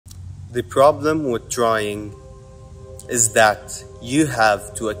The problem with trying is that you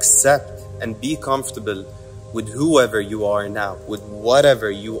have to accept and be comfortable with whoever you are now, with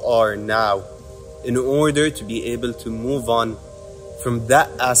whatever you are now, in order to be able to move on from that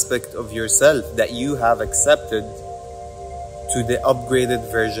aspect of yourself that you have accepted to the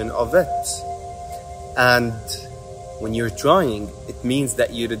upgraded version of it. And when you're trying, it means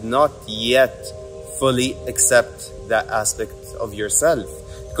that you did not yet fully accept that aspect of yourself.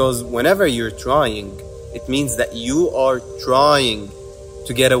 Because whenever you're trying, it means that you are trying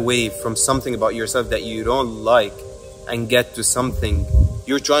to get away from something about yourself that you don't like and get to something.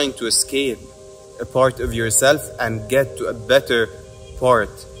 You're trying to escape a part of yourself and get to a better part,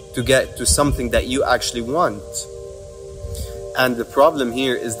 to get to something that you actually want. And the problem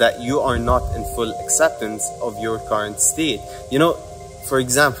here is that you are not in full acceptance of your current state. You know, for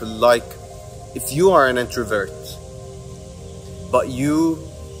example, like if you are an introvert, but you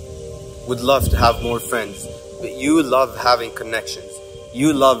would love to have more friends, but you love having connections,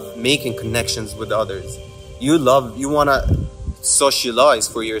 you love making connections with others, you want to socialize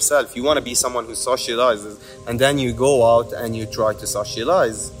for yourself, you want to be someone who socializes, and then you go out and you try to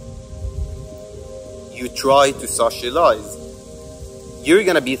socialize. You try to socialize. You're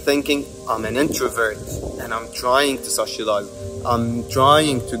gonna be thinking, I'm an introvert and I'm trying to socialize. I'm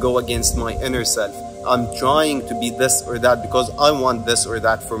trying to go against my inner self. I'm trying to be this or that because I want this or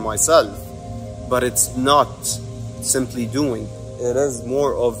that for myself. But it's not simply doing. It is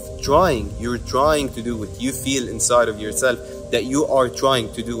more of trying. You're trying to do it. You feel inside of yourself that you are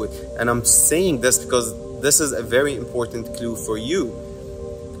trying to do it. And I'm saying this because this is a very important clue for you.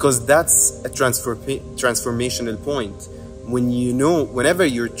 Because that's a transformational point. When you know, whenever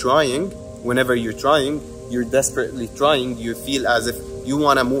you're trying, you're desperately trying, you feel as if you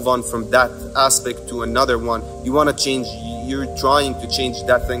want to move on from that aspect to another one. You want to change, you're trying to change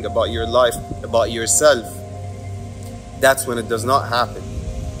that thing about your life, about yourself. That's when it does not happen.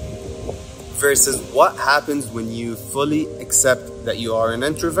 Versus what happens when you fully accept that you are an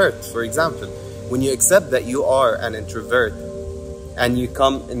introvert, for example. When you accept that you are an introvert and you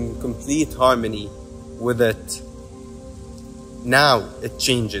come in complete harmony with it, now it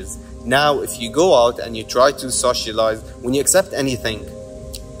changes. Now if you go out and you try to socialize, when you accept anything,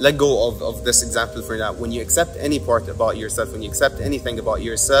 let go of this example for now. When you accept any part about yourself, when you accept anything about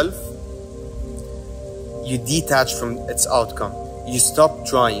yourself, you detach from its outcome. You stop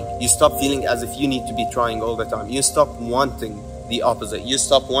trying. You stop feeling as if you need to be trying all the time. You stop wanting the opposite. You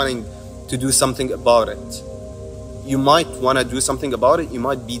stop wanting to do something about it. You might want to do something about it. You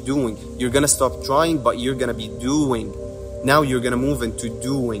might be doing. You're going to stop trying, but you're going to be doing. Now you're going to move into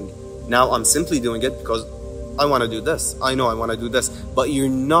doing. Now I'm simply doing it because I want to do this. I know I want to do this. But you're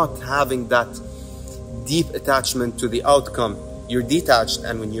not having that deep attachment to the outcome. You're detached.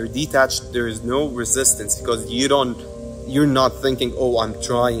 And when you're detached, there is no resistance because you're not thinking, oh, I'm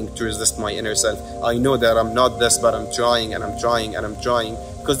trying to resist my inner self. I know that I'm not this, but I'm trying and I'm trying and I'm trying.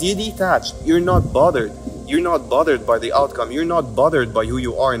 Because you're detached. You're not bothered. You're not bothered by the outcome. You're not bothered by who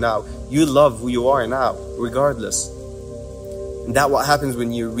you are now. You love who you are now, regardless. And that's what happens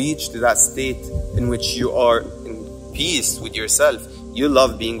when you reach to that state in which you are in peace with yourself. You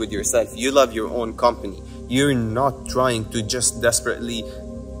love being with yourself. You love your own company. You're not trying to just desperately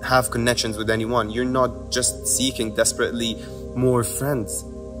have connections with anyone. You're not just seeking desperately more friends,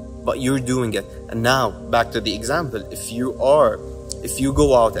 but you're doing it. And now back to the example. If you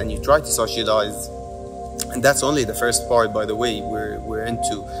go out and you try to socialize, and that's only the first part, by the way, we're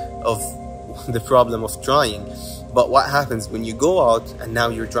into of the problem of trying. But what happens when you go out and now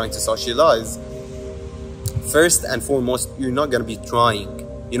you're trying to socialize? First and foremost, you're not going to be trying.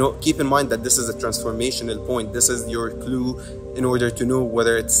 You know, keep in mind that this is a transformational point. This is your clue in order to know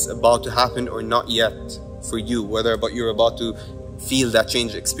whether it's about to happen or not yet for you, whether you're about to feel that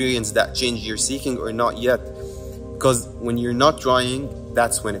change, experience that change you're seeking or not yet. Because when you're not trying,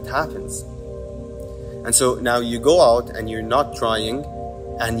 that's when it happens. And so now you go out and you're not trying,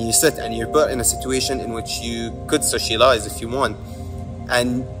 and you sit and you're put in a situation in which you could socialize if you want,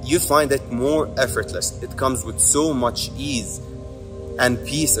 and you find it more effortless. It comes with so much ease and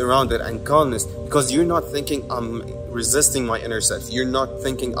peace around it and calmness, because you're not thinking I'm resisting my inner self. You're not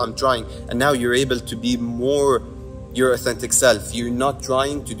thinking I'm trying, and now you're able to be more your authentic self. You're not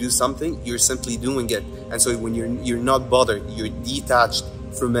trying to do something, you're simply doing it. And so when you're not bothered, you're detached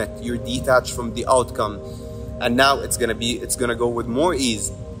from it, you're detached from the outcome, and now it's gonna go with more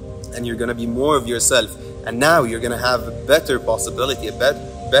ease, and you're gonna be more of yourself. And now you're gonna have a better possibility, a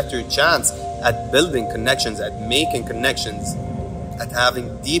better chance at building connections, at making connections, at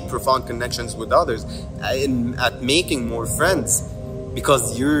having deep, profound connections with others, at making more friends,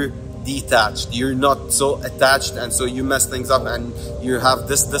 because you're detached, you're not so attached, and so you mess things up and you have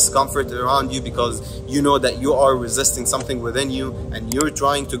this discomfort around you because you know that you are resisting something within you and you're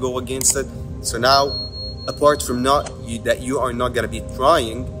trying to go against it. So now, apart from that you are not going to be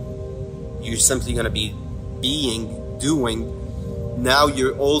trying, you're simply going to be doing. Now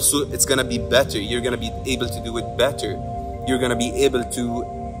you're also, it's going to be better. You're going to be able to do it better. You're going to be able to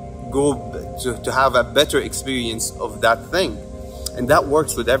to have a better experience of that thing. And that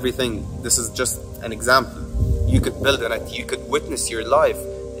works with everything. This is just an example. You could build on it. You could witness your life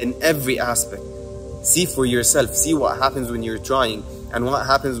in every aspect. See for yourself. See what happens when you're trying and what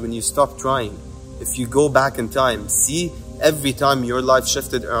happens when you stop trying. If you go back in time, see every time your life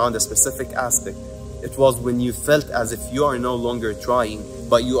shifted around a specific aspect. It was when you felt as if you are no longer trying,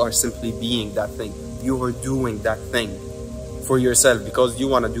 but you are simply being that thing. You are doing that thing for yourself because you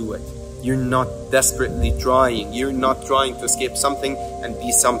want to do it. You're not desperately trying. You're not trying to escape something and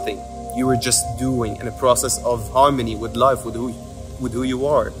be something. You were just doing in a process of harmony with life, with who you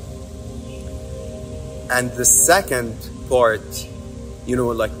are. And the second part,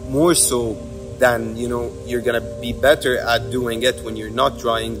 like more so than, you're gonna be better at doing it when you're not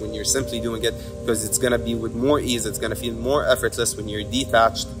trying, when you're simply doing it, because it's gonna be with more ease. It's gonna feel more effortless when you're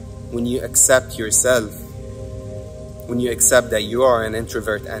detached, when you accept yourself, when you accept that you are an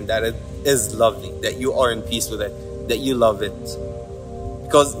introvert and that it is lovely, that you are in peace with it, that you love it.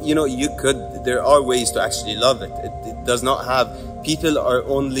 Because, there are ways to actually love it. It does not have, people are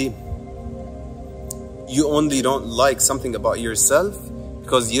you only don't like something about yourself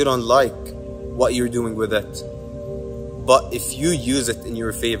because you don't like what you're doing with it. But if you use it in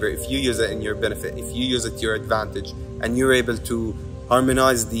your favor, if you use it in your benefit, if you use it to your advantage, and you're able to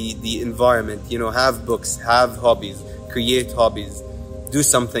harmonize the environment, have books, have hobbies, create hobbies, do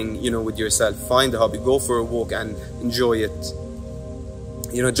something, with yourself, find a hobby, go for a walk and enjoy it.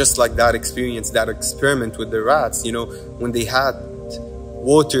 Just like that experience, that experiment with the rats, when they had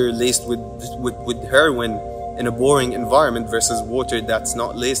water laced with heroin in a boring environment versus water that's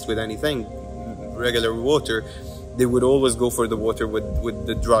not laced with anything, regular water, they would always go for the water with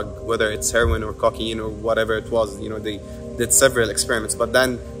the drug, whether it's heroin or cocaine or whatever it was. They did several experiments, but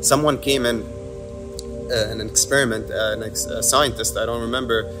then someone came in, an experiment, a scientist, I don't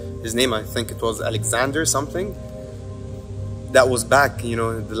remember his name, I think it was Alexander something, that was back, in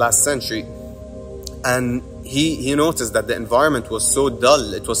the last century, and he noticed that the environment was so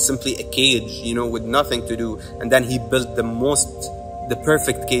dull. It was simply a cage, with nothing to do, and then he built the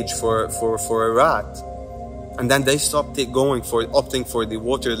perfect cage for a rat. And then they stopped opting for the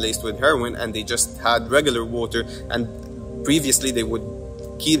water laced with heroin, and they just had regular water. And previously they would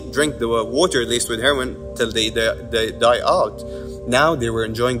drink the water laced with heroin till they die out. Now they were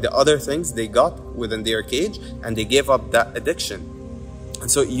enjoying the other things they got within their cage, and they gave up that addiction. And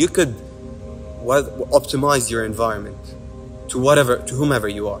so you could optimize your environment to whomever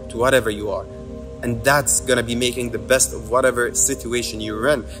you are, to whatever you are. And that's going to be making the best of whatever situation you're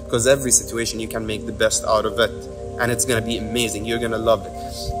in, because every situation you can make the best out of it, and it's going to be amazing. You're going to love it.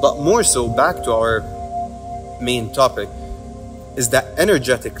 But more so, back to our main topic, is that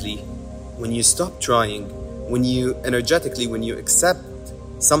energetically, when you stop trying, when you accept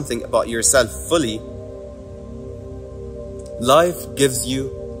something about yourself fully, life gives you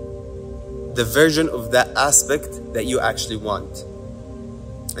the version of that aspect that you actually want.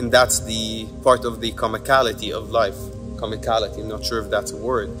 And that's the part of the comicality of life. Comicality, I'm not sure if that's a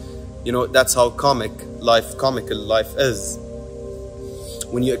word. That's how comical life is.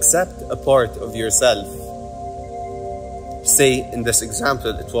 When you accept a part of yourself, say in this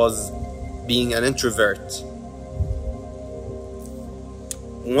example, it was being an introvert.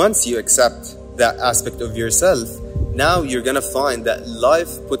 Once you accept that aspect of yourself, now you're gonna find that life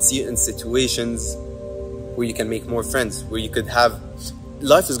puts you in situations where you can make more friends, where you could have,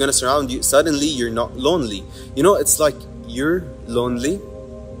 life is gonna surround you. Suddenly you're not lonely. It's like you're lonely,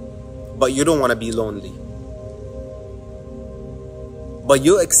 but you don't want to be lonely. But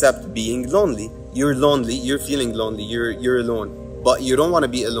you accept being lonely. You're lonely, you're feeling lonely, you're alone. But you don't want to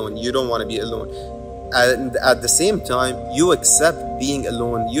be alone. You don't want to be alone. And at the same time, you accept being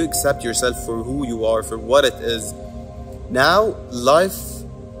alone. You accept yourself for who you are, for what it is. Now, life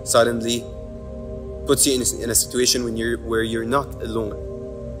suddenly puts you in a situation where you're not alone.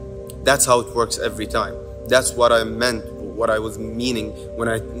 That's how it works every time. That's what I meant, what I was meaning when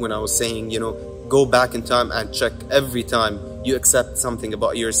I was saying, go back in time and check every time you accept something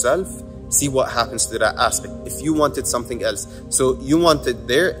about yourself, see what happens to that aspect. If you wanted something else, so you wanted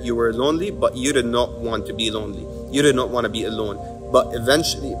there, you were lonely, but you did not want to be lonely. You did not want to be alone. But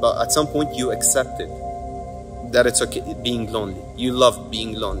at some point you accepted that it's okay being lonely. You love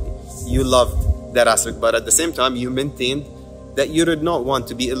being lonely. You loved that aspect, but at the same time, you maintained that you did not want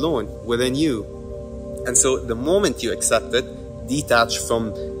to be alone within you. And so the moment you accept it, detach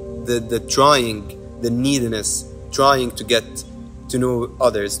from the trying, the neediness, trying to get to know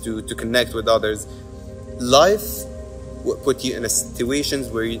others, to connect with others, life will put you in a situations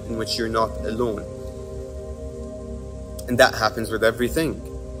in which you're not alone. And that happens with everything.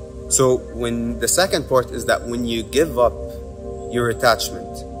 So when the second part is that when you give up your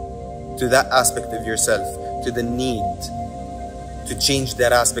attachment to that aspect of yourself, to the need to change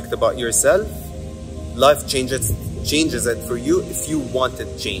that aspect about yourself, life changes it for you if you want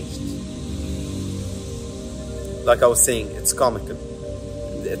it changed. Like I was saying, it's comical.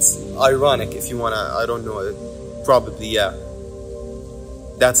 It's ironic if you wanna, I don't know, probably, yeah.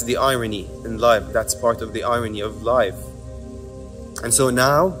 That's the irony in life. That's part of the irony of life. And so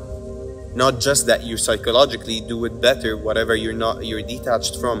now, not just that you psychologically do it better, whatever you're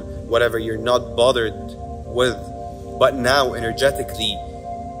detached from, whatever you're not bothered with, but now energetically,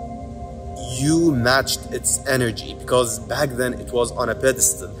 you matched its energy, because back then it was on a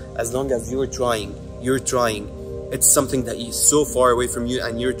pedestal. As long as you're trying, it's something that is so far away from you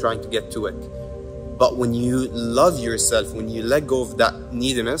and you're trying to get to it. But when you love yourself, when you let go of that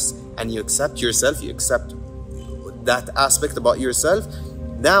neediness and you accept yourself, you accept that aspect about yourself,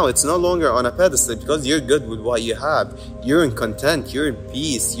 now it's no longer on a pedestal, because you're good with what you have. You're in content, you're in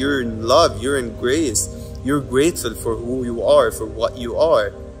peace, you're in love, you're in grace. You're grateful for who you are, for what you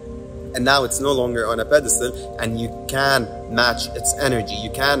are. And now it's no longer on a pedestal, and you can match its energy, you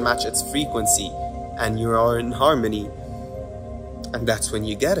can match its frequency, and you are in harmony. And that's when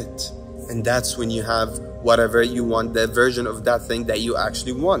you get it. And that's when you have whatever you want, the version of that thing that you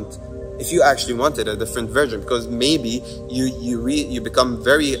actually want. If you actually wanted a different version, because maybe you become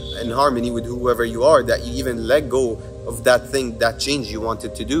very in harmony with whoever you are, that you even let go of that thing, that change you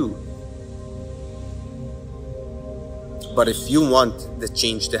wanted to do. But if you want the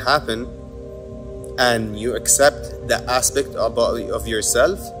change to happen and you accept the aspect of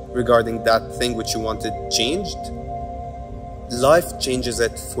yourself regarding that thing which you wanted changed, life changes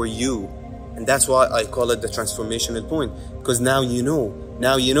it for you. And that's why I call it the transformational point, because now you know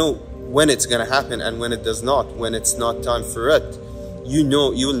when it's gonna happen and when it does not, when it's not time for it. You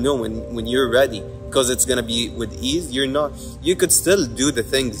will know when you're ready, because it's gonna be with ease. You could still do the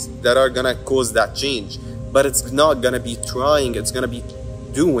things that are gonna cause that change, but it's not gonna be trying, it's gonna be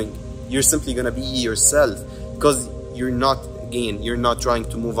doing. You're simply gonna be yourself, because you're not trying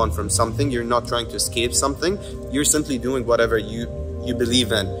to move on from something, you're not trying to escape something, you're simply doing whatever you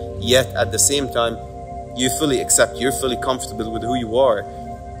believe in. Yet at the same time, you fully accept, you're fully comfortable with who you are.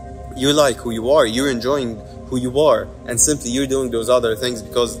 You like who you are, you're enjoying who you are, and simply you're doing those other things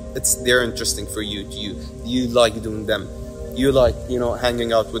because they're interesting for you. You like doing them. You like,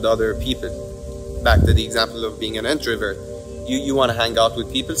 hanging out with other people. Back to the example of being an introvert. You want to hang out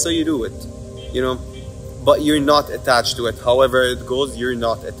with people, so you do it, but you're not attached to it. However it goes, you're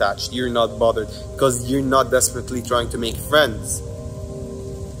not attached, you're not bothered, because you're not desperately trying to make friends.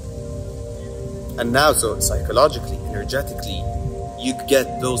 And now, so psychologically, energetically, you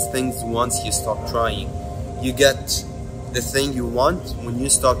get those things once you stop trying. You get the thing you want when you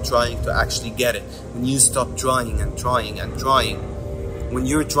stop trying to actually get it. When you stop trying and trying and trying. When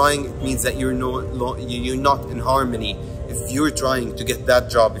you're trying, it means that you're not in harmony. If you're trying to get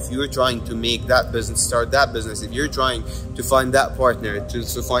that job, if you're trying to make that business, start that business, if you're trying to find that partner,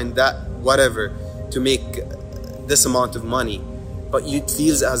 to find that whatever, to make this amount of money, but it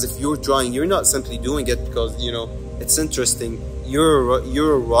feels as if you're trying, you're not simply doing it because, it's interesting.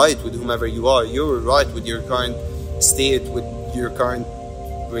 You're right with whomever you are. You're right with your current state, with your current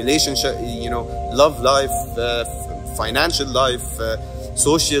relationship, love life, financial life,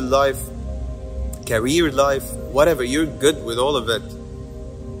 social life, career life, whatever. You're good with all of it.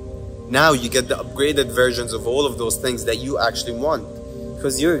 Now you get the upgraded versions of all of those things that you actually want,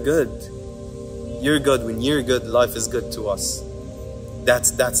 because you're good. You're good. When you're good, life is good to us.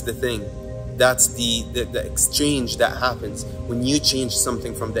 That's the thing. That's the exchange that happens when you change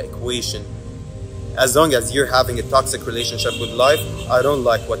something from the equation. As long as you're having a toxic relationship with life, I don't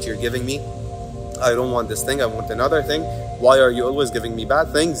like what you're giving me, I don't want this thing, I want another thing, why are you always giving me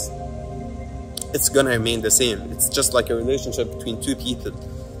bad things? It's gonna remain the same. It's just like a relationship between two people.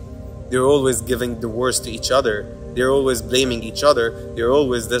 They're always giving the worst to each other, they're always blaming each other, they're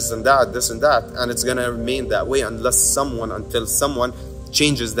always this and that, and it's gonna remain that way until someone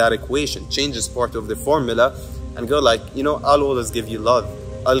changes that equation, changes part of the formula, and go like, I'll always give you love.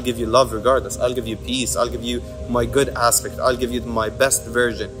 I'll give you love regardless. I'll give you peace. I'll give you my good aspect. I'll give you my best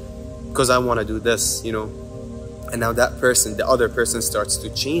version, because I want to do this, And now that person, the other person, starts to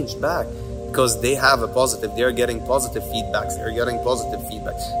change back because they have a positive, they're getting positive feedbacks,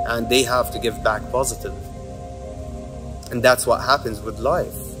 and they have to give back positive. And that's what happens with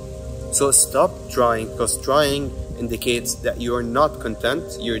life. So stop trying, because trying indicates that you're not content,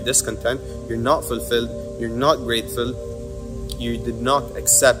 you're discontent, you're not fulfilled, you're not grateful, you did not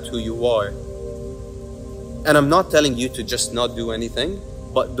accept who you are. And I'm not telling you to just not do anything,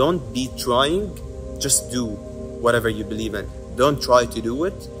 but don't be trying, just do whatever you believe in. Don't try to do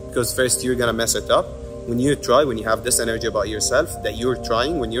it, because first you're gonna mess it up. When you try, when you have this energy about yourself that you're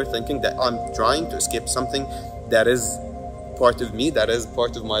trying, when you're thinking that I'm trying to escape something that is part of me, that is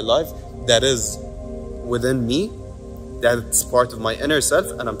part of my life, that is within me, that's part of my inner self,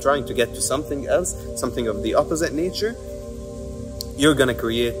 and I'm trying to get to something else, something of the opposite nature, you're gonna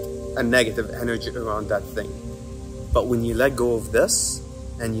create a negative energy around that thing. But when you let go of this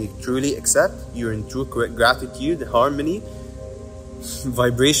and you truly accept, you're in true gratitude, harmony,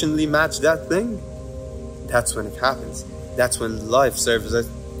 vibrationally match that thing, that's when it happens. That's when life serves it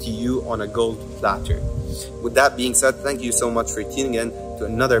to you on a gold platter. With that being said, thank you so much for tuning in to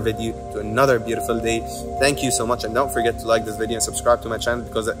another video, to another beautiful day. Thank you so much, and don't forget to like this video and subscribe to my channel,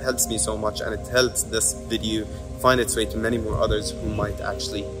 because it helps me so much and it helps this video find its way to many more others who might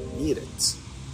actually need it.